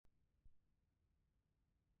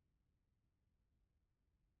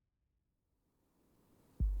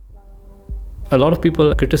A lot of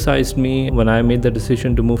people criticized me when I made the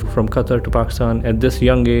decision to move from Qatar to Pakistan at this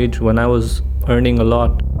young age when I was earning a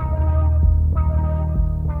lot.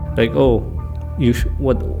 Like, oh,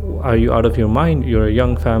 what are you out of your mind? You're a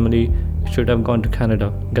young family. You should have gone to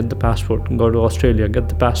Canada, get the passport, go to Australia, get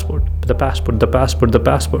the passport, the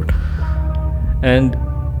passport. And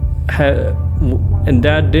and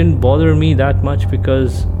that didn't bother me that much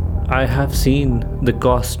because I have seen the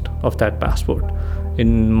cost of that passport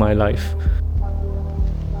in my life.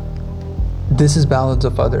 This is Ballads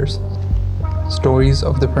of Others, stories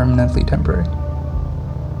of the permanently temporary.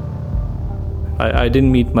 I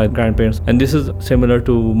didn't meet my grandparents, and this is similar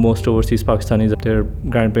to most overseas Pakistanis. Their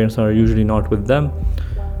grandparents are usually not with them.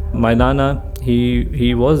 My Nana,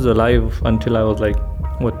 he was alive until I was like,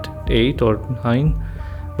 8 or 9,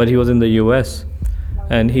 but he was in the US,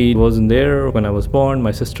 and he wasn't there when I was born.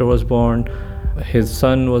 My sister was born. His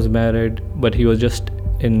son was married, but he was just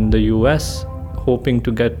in the US hoping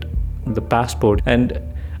to get the passport. And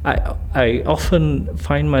I often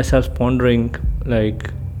find myself pondering, like,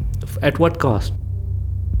 at what cost?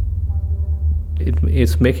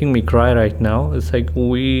 It's making me cry right now. It's like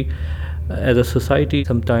we as a society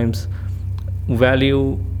sometimes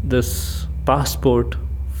value this passport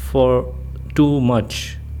for too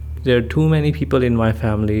much. There are too many people in my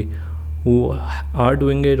family who are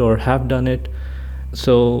doing it or have done it.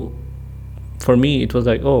 So for me, it was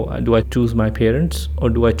like, oh, do I choose my parents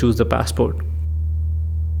or do I choose the passport?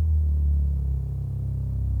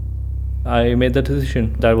 I made the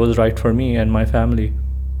decision that was right for me and my family.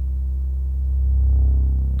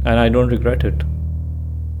 And I don't regret it.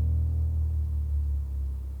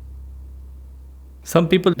 Some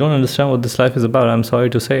people don't understand what this life is about, I'm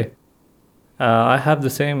sorry to say. I have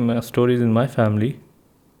the same stories in my family.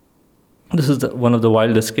 This is one of the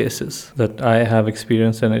wildest cases that I have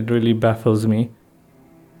experienced, and it really baffles me.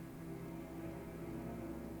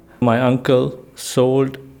 My uncle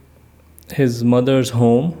sold his mother's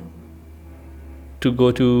home to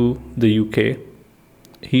go to the UK.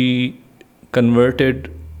 He converted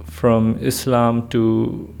from Islam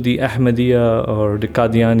to the Ahmadiyya or the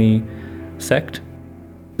Qadiani sect.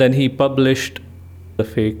 Then he published a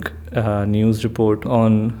fake news report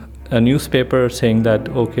on a newspaper saying that,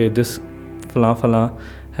 okay, this Fala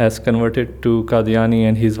has converted to Qadiani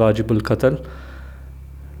and he's wajibul qatl.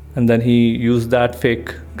 And then he used that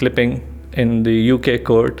fake clipping in the UK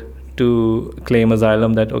court to claim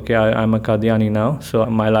asylum that, okay, I'm a Qadiani now, so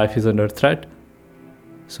my life is under threat.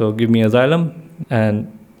 So give me asylum.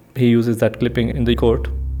 And he uses that clipping in the court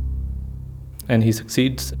and he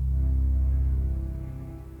succeeds.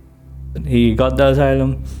 He got the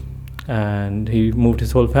asylum and he moved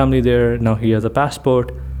his whole family there. Now he has a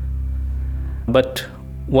passport. But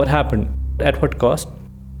what happened? At what cost?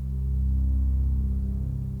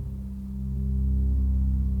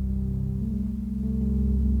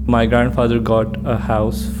 My grandfather got a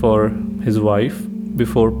house for his wife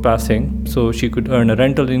before passing, so she could earn a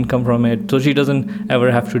rental income from it, so she doesn't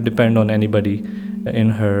ever have to depend on anybody in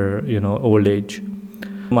her, old age.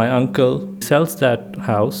 My uncle sells that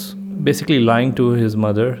house, basically lying to his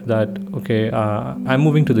mother that, okay, I'm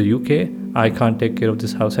moving to the UK, I can't take care of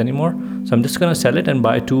this house anymore, so I'm just going to sell it and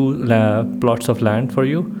buy 2 plots of land for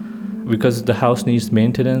you because the house needs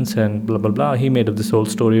maintenance and blah, blah, blah. He made up this whole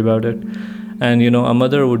story about it. And, a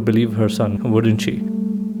mother would believe her son, wouldn't she?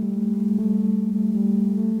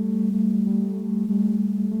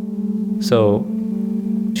 So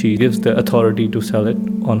she gives the authority to sell it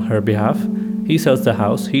on her behalf. He sells the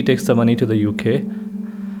house. He takes the money to the UK.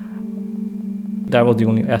 That was the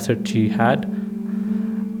only asset she had.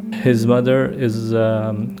 His mother is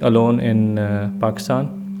alone in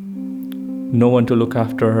Pakistan. No one to look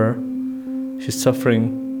after her. She's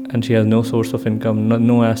suffering and she has no source of income,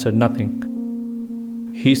 no asset, nothing.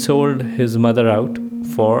 He sold his mother out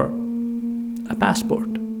for a passport.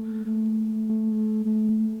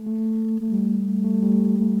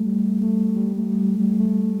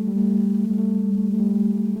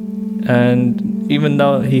 And even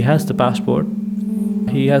though he has the passport,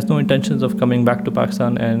 he has no intentions of coming back to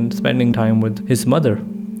Pakistan and spending time with his mother.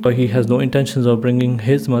 But he has no intentions of bringing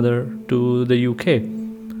his mother to the UK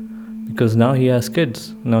because now he has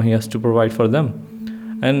kids. Now he has to provide for them.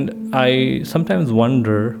 And I sometimes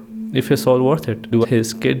wonder if it's all worth it. Do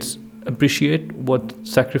his kids appreciate what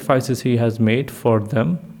sacrifices he has made for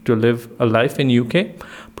them to live a life in UK?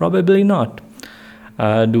 Probably not.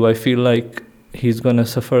 Do I feel like he's going to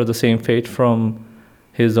suffer the same fate from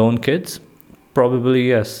his own kids? Probably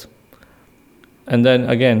yes. And then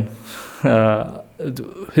again,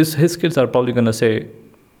 his kids are probably going to say,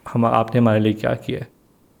 आपने हमारे लिए क्या किया?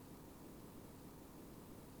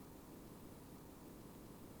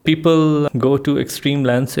 People go to extreme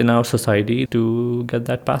lengths in our society to get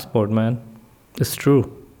that passport, man. It's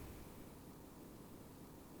true.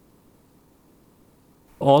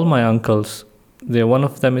 All my uncles, one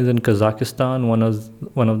of them is in Kazakhstan,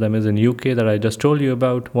 one of them is in UK that I just told you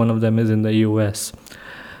about, one of them is in the US.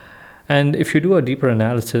 And if you do a deeper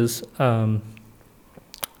analysis,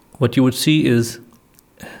 what you would see is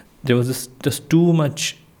there was just too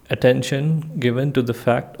much attention given to the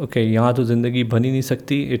fact, okay, yahan to zindagi ban hi nahi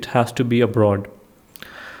sakti, it has to be abroad.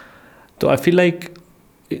 So I feel like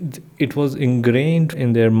it was ingrained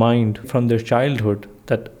in their mind from their childhood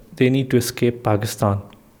that they need to escape Pakistan.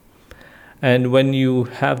 And when you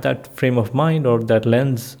have that frame of mind or that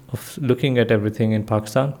lens of looking at everything in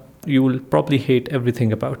Pakistan, you will probably hate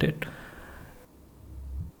everything about it.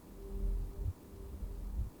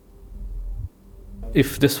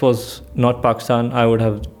 If this was not Pakistan, I would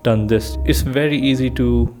have done this. It's very easy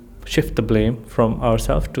to shift the blame from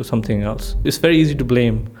ourselves to something else. It's very easy to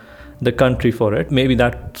blame the country for it. Maybe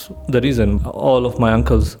that's the reason all of my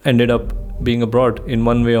uncles ended up being abroad in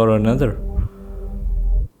one way or another.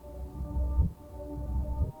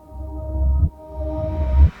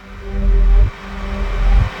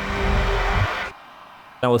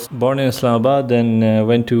 I was born in Islamabad, then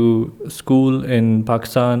went to school in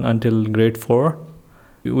Pakistan until grade 4.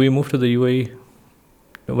 We moved to the UAE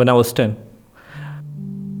when I was 10.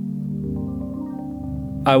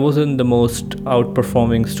 I wasn't the most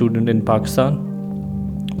outperforming student in Pakistan.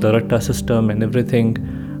 The Ratta system and everything,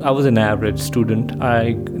 I was an average student.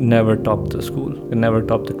 I never topped the school, I never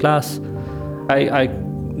topped the class. I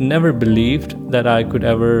never believed that I could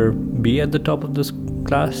ever be at the top of this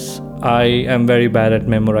class. I am very bad at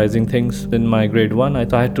memorizing things. In my grade 1, I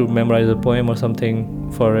thought I had to memorize a poem or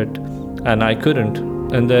something for it, and I couldn't.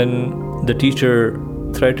 And then the teacher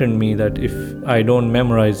threatened me that if I don't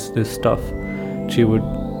memorize this stuff, she would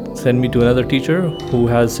send me to another teacher who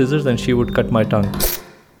has scissors and she would cut my tongue.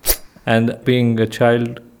 And being a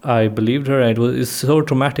child, I believed her, and it's so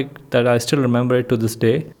traumatic that I still remember it to this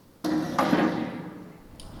day.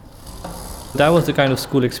 That was the kind of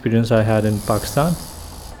school experience I had in Pakistan.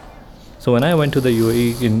 So when I went to the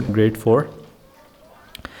UAE in grade 4,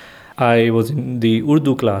 I was in the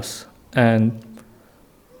Urdu class, and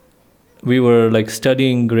we were like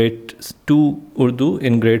studying grade 2 Urdu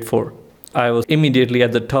in grade 4. I was immediately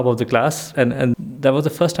at the top of the class, and that was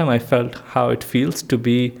the first time I felt how it feels to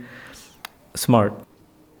be smart.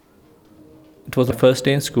 It was the first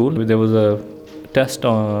day in school. There was a test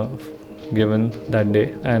given that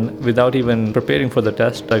day, and without even preparing for the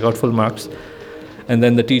test, I got full marks. And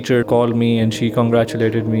then the teacher called me and she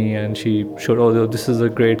congratulated me and she showed, oh, this is a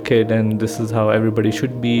great kid and this is how everybody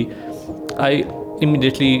should be. I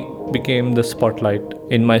immediately became the spotlight.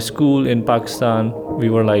 In my school in Pakistan, we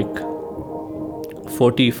were like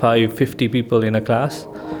 45, 50 people in a class.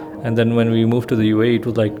 And then when we moved to the UAE, it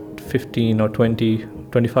was like 15 or 20,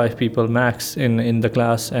 25 people max in the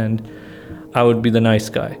class. And I would be the nice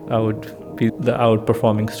guy. I would be the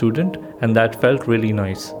outperforming student. And that felt really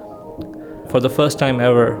nice. For the first time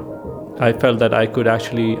ever, I felt that I could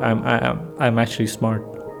actually, I'm actually smart.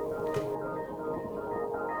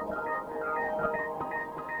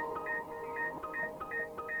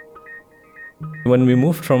 When we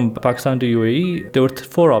moved from Pakistan to UAE, there were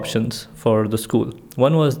 4 options for the school.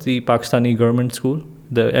 One was the Pakistani government school,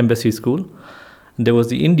 the embassy school. There was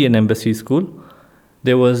the Indian embassy school.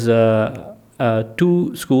 There was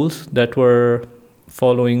 2 schools that were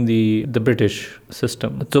following the British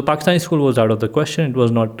system. So Pakistani school was out of the question. It was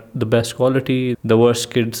not the best quality. The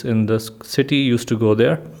worst kids in the city used to go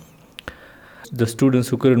there. The students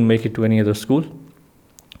who couldn't make it to any other school.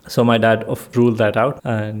 So my dad ruled that out.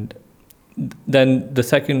 And then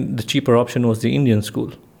the cheaper option was the Indian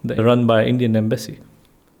school, run by Indian embassy.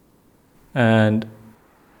 And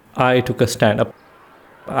I took a stand up.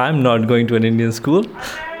 I'm not going to an Indian school.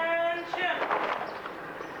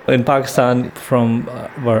 In Pakistan, from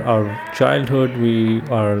our childhood, we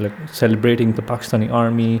are like celebrating the Pakistani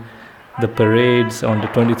army, the parades on the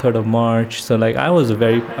 23rd of March. So like I was a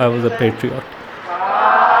patriot.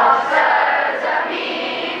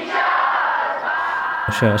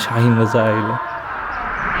 Shaheen Mazail,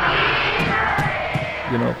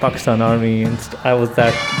 Pakistan army, and I was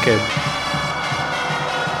that kid.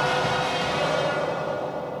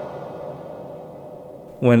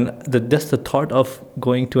 When just the thought of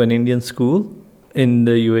going to an Indian school in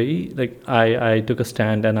the UAE, like I took a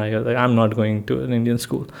stand and I'm not going to an Indian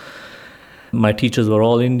school. My teachers were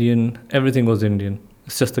all Indian. Everything was Indian.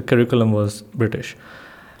 It's just the curriculum was British.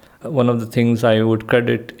 One of the things I would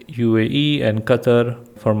credit UAE and Qatar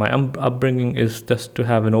for my upbringing is just to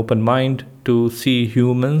have an open mind, to see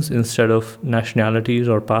humans instead of nationalities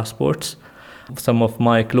or passports. Some of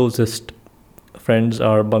my closest friends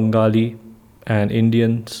are Bengali and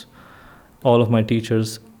Indians. All of my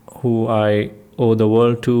teachers who I owe the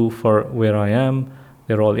world to for where I am,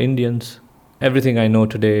 they're all Indians. Everything I know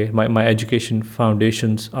today, my education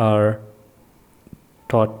foundations are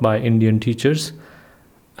taught by Indian teachers.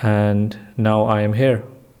 And now I am here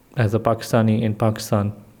as a Pakistani in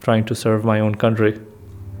Pakistan, trying to serve my own country.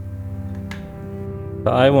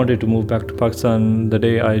 I wanted to move back to Pakistan the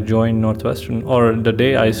day I joined Northwestern, or the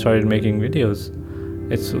day I started making videos.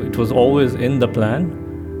 It was always in the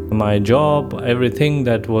plan. My job, everything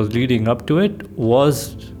that was leading up to it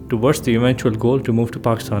was towards the eventual goal to move to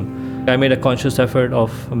Pakistan. I made a conscious effort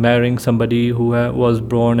of marrying somebody who was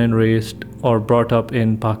born and raised or brought up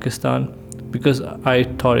in Pakistan, because I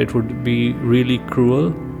thought it would be really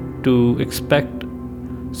cruel to expect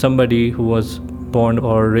somebody who was born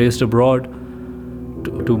or raised abroad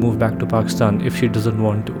to move back to Pakistan if she doesn't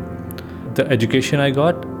want to. The education I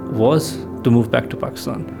got was to move back to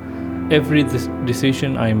Pakistan. Every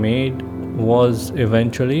decision I made was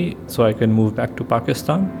eventually so I can move back to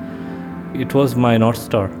Pakistan. It was my North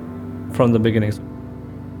Star from the beginning.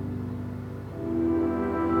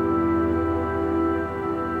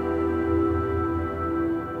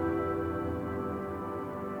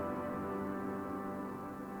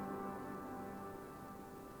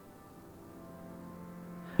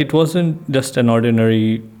 It wasn't just an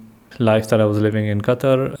ordinary life that I was living in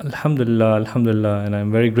Qatar. Alhamdulillah, alhamdulillah, and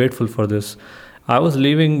I'm very grateful for this. I was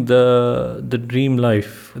living the dream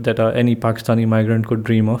life that any Pakistani migrant could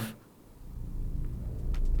dream of.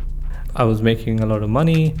 I was making a lot of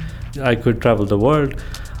money. I could travel the world.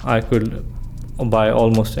 I could buy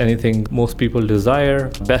almost anything most people desire.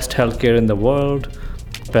 Best healthcare in the world,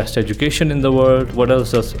 best education in the world. What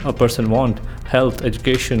else does a person want? Health,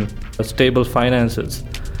 education, stable finances,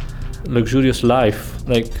 luxurious life.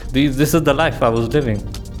 This is the life I was living.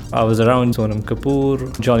 I was around Sonam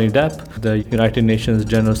Kapoor, Johnny Depp, the United Nations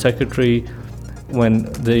General Secretary. When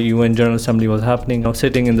the UN General Assembly was happening, I was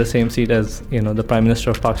sitting in the same seat as the Prime Minister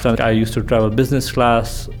of Pakistan. I used to travel business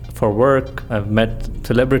class for work. I've met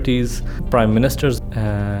celebrities, prime ministers,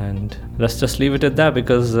 and let's just leave it at that,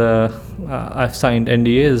 because I've signed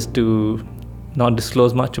NDAs to not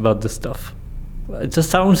disclose much about this stuff. It just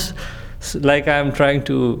sounds like I'm trying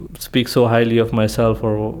to speak so highly of myself,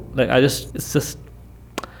 or it's just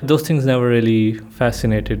those things never really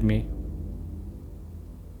fascinated me.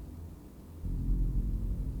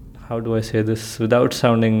 How do I say this without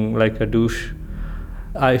sounding like a douche?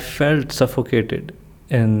 I felt suffocated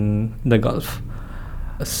in the Gulf,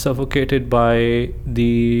 suffocated by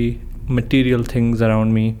the material things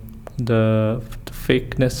around me, the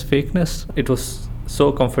fakeness. It was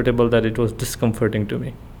so comfortable that it was discomforting to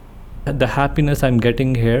me. The happiness I'm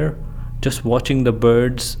getting here, just watching the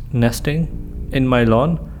birds nesting in my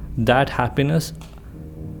lawn, that happiness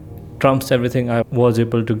trumps everything I was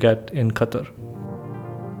able to get in Qatar.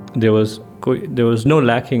 There was no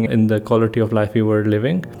lacking in the quality of life we were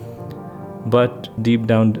living, but deep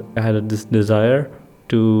down I had this desire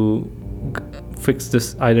to fix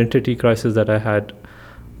this identity crisis that I had,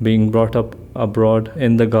 being brought up abroad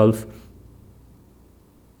in the Gulf.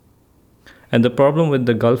 And the problem with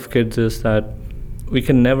the Gulf kids is that we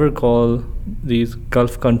can never call these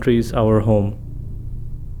Gulf countries our home.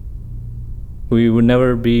 We would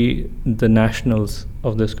never be the nationals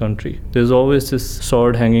of this country. There's always this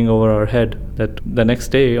sword hanging over our head that the next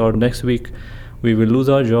day or next week we will lose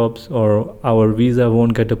our jobs, or our visa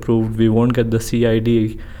won't get approved, we won't get the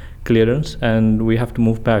CID clearance, and we have to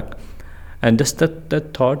move back. And just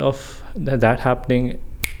that thought of that happening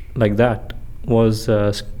like that was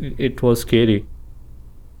scary.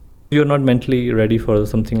 You're not mentally ready for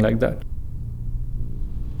something like that.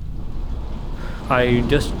 I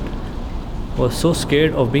just was so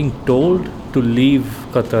scared of being told to leave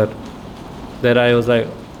Qatar that I was like,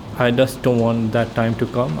 I just don't want that time to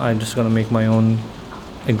come. I'm just going to make my own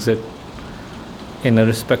exit in a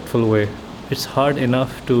respectful way. It's hard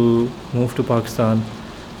enough to move to Pakistan.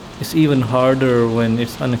 It's even harder when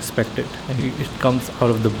it's unexpected and it comes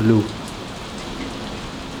out of the blue.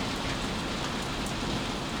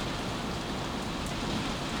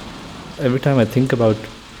 Every time I think about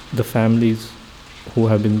the families who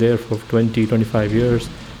have been there for 20, 25 years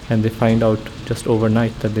and they find out just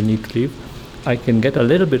overnight that they need to leave, I can get a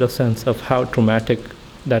little bit of sense of how traumatic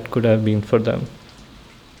that could have been for them.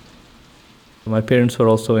 My parents were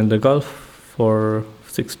also in the Gulf for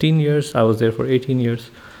 16 years. I was there for 18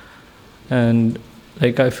 years. And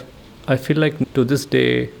Like I feel like to this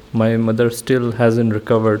day, my mother still hasn't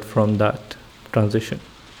recovered from that transition.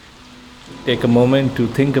 Take a moment to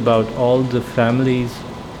think about all the families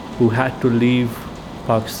who had to leave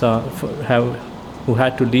Pakistan, who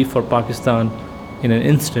had to leave for Pakistan in an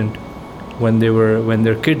instant when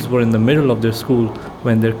their kids were in the middle of their school,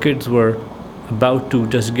 when their kids were about to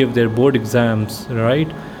just give their board exams,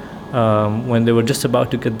 right? When they were just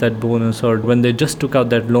about to get that bonus, or when they just took out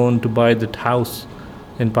that loan to buy that house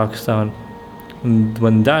in Pakistan. And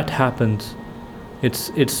when that happens,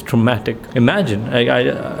 it's traumatic. Imagine,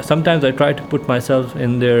 I sometimes I try to put myself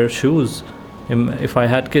in their shoes. If I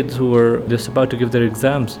had kids who were just about to give their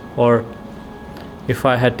exams, or if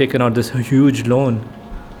I had taken out this huge loan,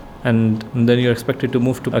 and then you're expected to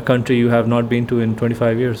move to a country you have not been to in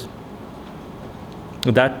 25 years.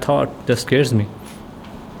 That thought just scares me.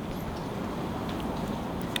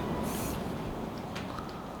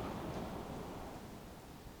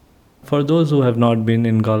 For those who have not been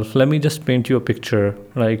in Gulf, let me just paint you a picture.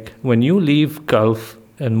 Like when you leave Gulf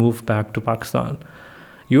and move back to Pakistan,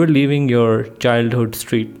 you're leaving your childhood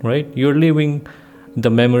street, right? You're leaving the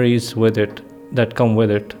memories with it that come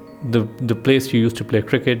with it. The place you used to play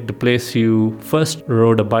cricket, the place you first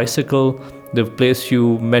rode a bicycle, the place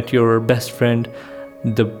you met your best friend,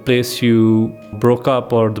 the place you broke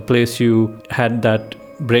up, or the place you had that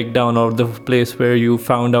breakdown, or the place where you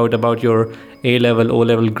found out about your A-level,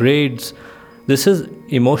 O-level grades. This is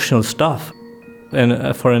emotional stuff.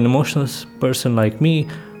 And for an emotional person like me,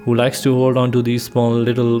 who likes to hold on to these small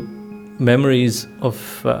little memories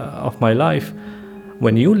of my life,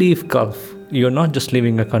 when you leave Gulf, you're not just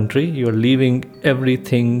leaving a country, you're leaving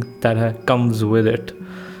everything that comes with it.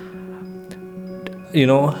 You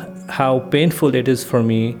know how painful it is for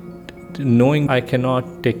me knowing I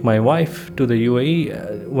cannot take my wife to the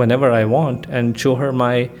UAE whenever I want and show her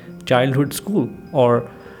my childhood school, or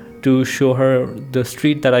to show her the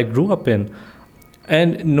street that I grew up in.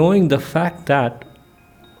 And knowing the fact that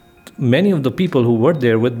many of the people who were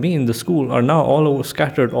there with me in the school are now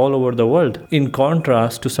scattered all over the world. In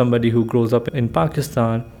contrast to somebody who grows up in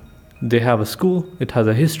Pakistan, they have a school, it has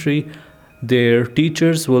a history, their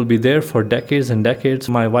teachers will be there for decades and decades.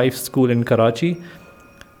 My wife's school in Karachi,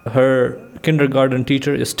 her kindergarten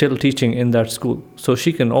teacher is still teaching in that school, so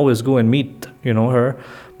she can always go and meet her.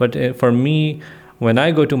 But for me, when I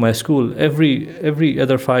go to my school, every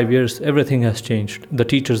other 5 years, everything has changed. The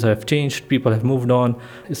teachers have changed, people have moved on.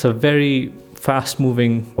 It's a very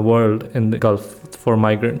fast-moving world in the Gulf for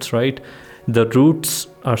migrants, right? The roots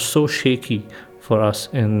are so shaky for us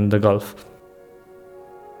in the Gulf.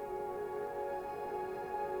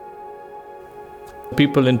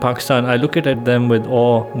 People in Pakistan, I look at them with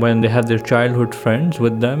awe when they have their childhood friends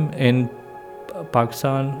with them in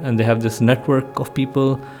Pakistan, and they have this network of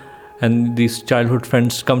people, and these childhood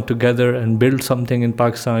friends come together and build something in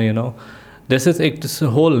Pakistan. This is a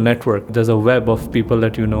whole network. There's a web of people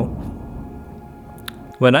that you know.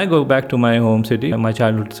 When I go back to my home city, my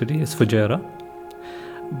childhood city is Fujairah.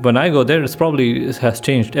 When I go there, it has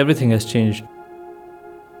changed. Everything has changed.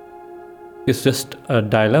 It's just a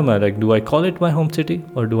dilemma. Like, do I call it my home city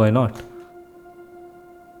or do I not?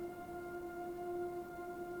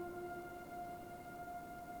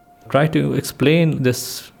 Try to explain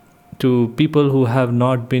this to people who have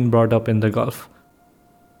not been brought up in the Gulf.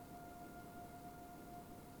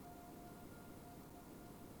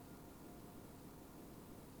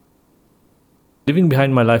 Living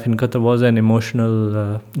behind my life in Qatar was an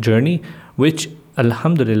emotional journey, which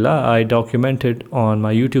Alhamdulillah I documented on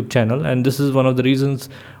my YouTube channel, and this is one of the reasons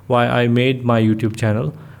why I made my YouTube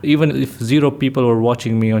channel. Even if 0 people were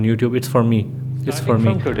watching me on YouTube, it's for me. It's for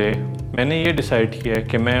me. From today, मैंने ये decide किया है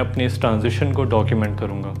कि मैं अपनी इस transition को document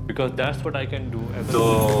करूँगा, because that's what I can do.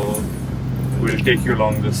 So we'll take you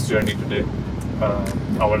along this journey today.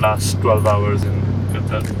 Our last 12 hours in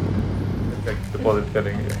Qatar. Deposit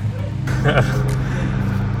करेंगे.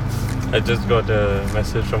 I just got a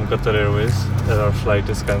message from Qatar Airways that our flight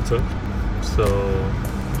is cancelled. So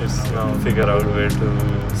it's now figure out where to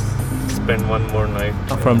spend one more night.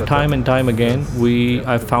 From time and time again,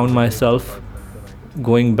 I found myself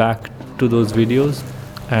going back to those videos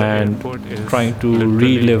and trying to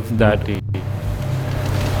relive that.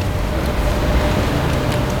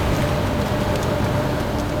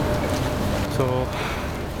 So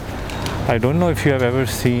I don't know if you have ever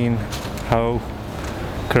seen how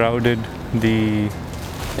crowded the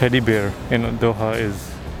teddy bear in Doha is.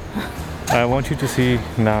 I want you to see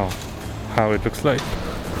now how it looks like.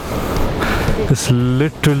 It's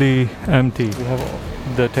literally empty. We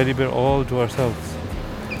have the teddy bear all to ourselves.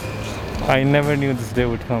 I never knew this day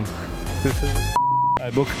would come. This is I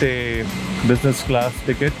booked a business class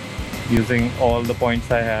ticket using all the points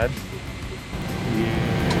I had.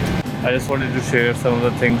 I just wanted to share some of the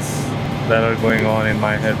things that are going on in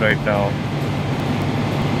my head right now.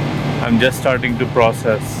 I'm just starting to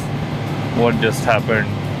process what just happened.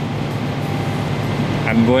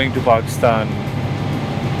 I'm going to Pakistan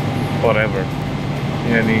forever.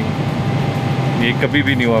 यानी ये कभी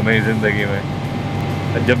भी नहीं हुआ मेरी ज़िंदगी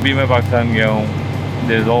में. जब भी मैं पाकिस्तान गया हूँ,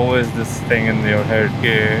 there's always this thing in your head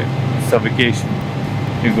कि it's a vacation.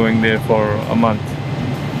 You're going there for a month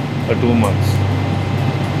or 2 months.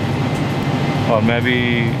 Or maybe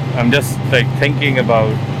I'm just like thinking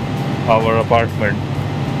about our apartment.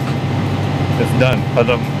 It's done.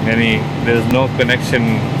 Khatam. Yani, there's no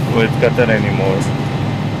connection with Qatar anymore.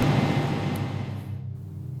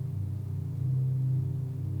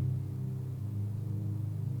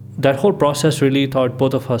 That whole process really taught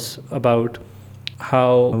both of us about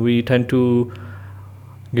how we tend to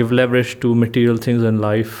give leverage to material things in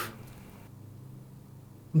life.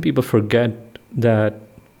 People forget that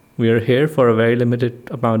we are here for a very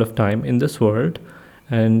limited amount of time in this world,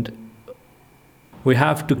 and we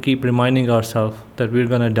have to keep reminding ourselves that we're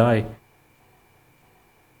going to die.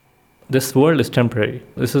 This world is temporary.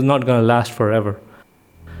 This is not going to last forever.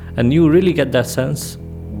 And you really get that sense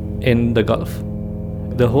in the Gulf.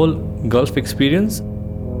 The whole Gulf experience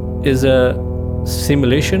is a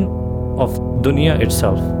simulation of dunya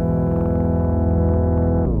itself.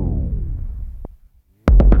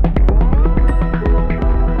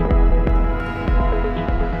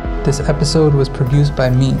 This episode was produced by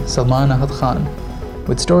me, Salman Ahad Khan,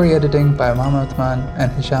 with story editing by Mama Uthman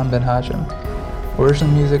and Hisham bin Hashim.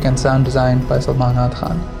 Original music and sound design by Salman Ahad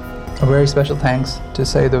Khan. A very special thanks to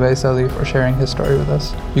Sayyid Uwais Ali for sharing his story with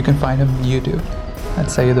us. You can find him on YouTube at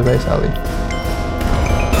Sayyid Uwais Ali.